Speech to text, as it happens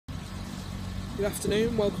Good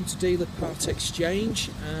afternoon, welcome to Dealer Part Exchange,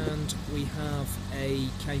 and we have a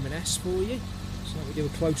Cayman S for you. So we do a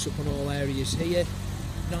close-up on all areas here.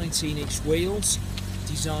 19-inch wheels,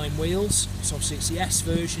 design wheels. So obviously it's the S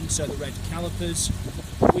version, so the red calipers.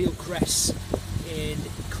 Wheel crests in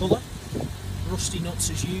colour. Rusty nuts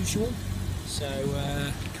as usual, so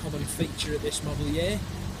common feature at this model year.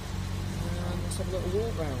 And let's have a little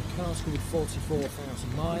walk round. Car's covered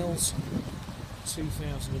 44,000 miles.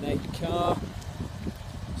 2008 car.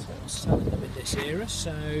 So I was selling them in this era,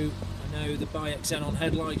 so I know the bi-xenon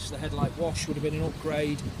headlights, the headlight wash would have been an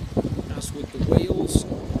upgrade, as with the wheels.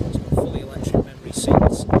 It's got fully electric memory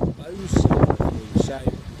seats on those, so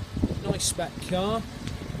nice spec car.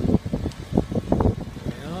 There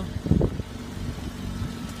we are.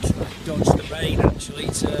 Trying to dodge the rain actually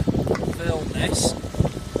to film this.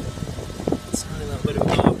 Tiny little bit of a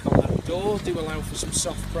mark on that door, do allow for some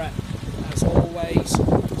soft prep as always. So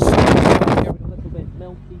going a little bit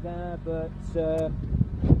milky there, but they're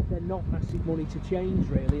not massive money to change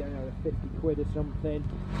really. I know they're 50 quid or something.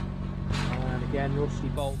 And again, rusty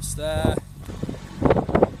bolts there. Do a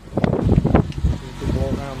good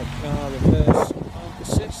walk around the car, reverse park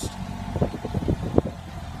assist.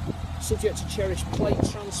 Subject to cherished plate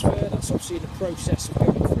transfer, that's obviously in the process of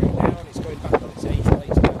going through now, and it's going back on its age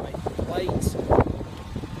plate to go make the plate.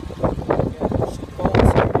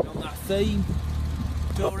 Theme.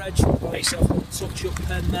 Door edge, nice little touch-up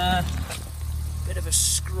pen there. Bit of a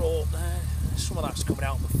screw up there. Some of that's coming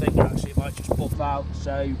out of the finger actually, it might just buff out,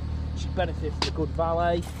 so should benefit from a good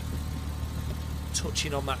valet.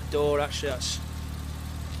 Touching on that door actually, that's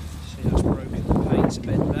broken the paint a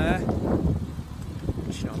bit there.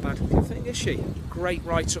 She's not a bad looking thing, is she? Great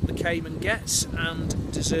right up the Cayman gets,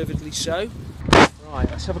 and deservedly so. Right,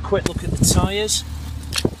 let's have a quick look at the tyres.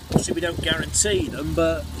 Obviously we don't guarantee them,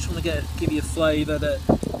 but I just want to give you a flavour that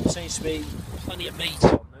there seems to be plenty of meat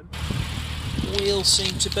on them. The wheels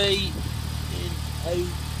seem to be in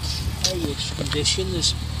okay-ish condition.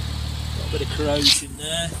 There's a little bit of corrosion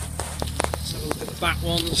there. Let's have a look at the back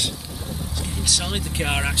ones. Let's get inside the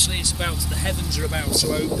car actually. The heavens are about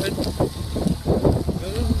to open.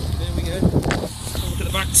 Oh, there we go. Have a look at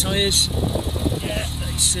the back tyres. Yeah,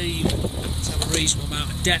 they seem to have a reasonable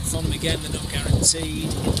amount of depth on them. Again, they're not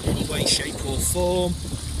guaranteed in any way, shape or form.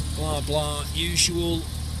 Blah blah, usual.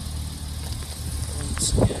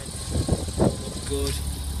 Once again, look good.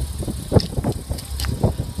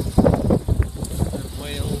 And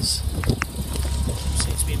wheels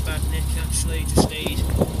seem to be in bad nick actually, just need a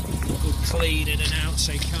good clean in and out,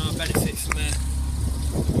 so you can't benefit from a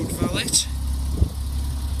good valet.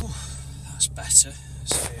 That's better.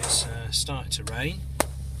 It's starting to rain,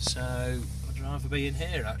 so I'd rather be in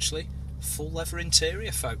here actually. Full leather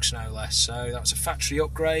interior folks, no less, so that's a factory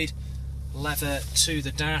upgrade. Leather to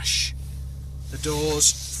the dash, the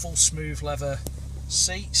doors, full smooth leather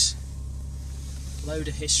seats, load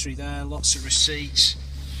of history there, lots of receipts.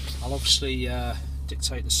 I'll obviously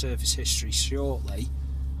dictate the service history shortly.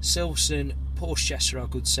 Silverstone, Porsche Chester are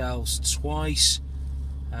good selves twice,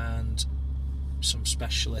 and some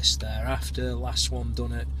specialists thereafter. Last one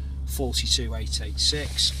done at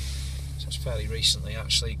 42,886. So it's fairly recently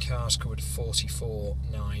actually. Cars covered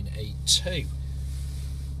 44,982.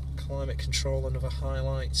 Climate control, another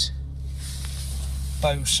highlight.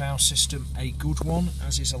 Bose sound system, a good one,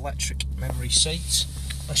 as is electric memory seats.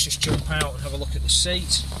 Let's just jump out and have a look at the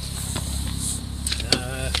seat.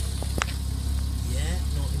 Yeah,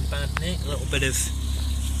 not in bad nick. A little bit of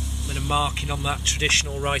marking on that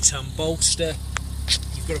traditional right-hand bolster.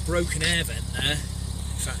 You've got a broken air vent there.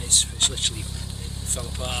 In fact, it's literally fell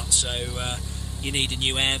apart, so you need a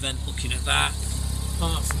new air vent. Looking at that,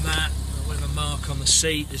 apart from that, a bit of a mark on the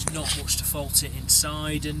seat. There's not much to fault it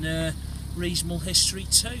inside, and reasonable history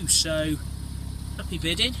too, so happy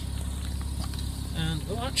bidding. And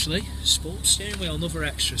oh, actually, sport steering wheel, another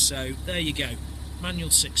extra, so there you go. Manual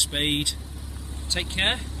 6-speed. Take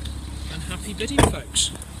care and happy bidding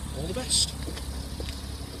folks, all the best.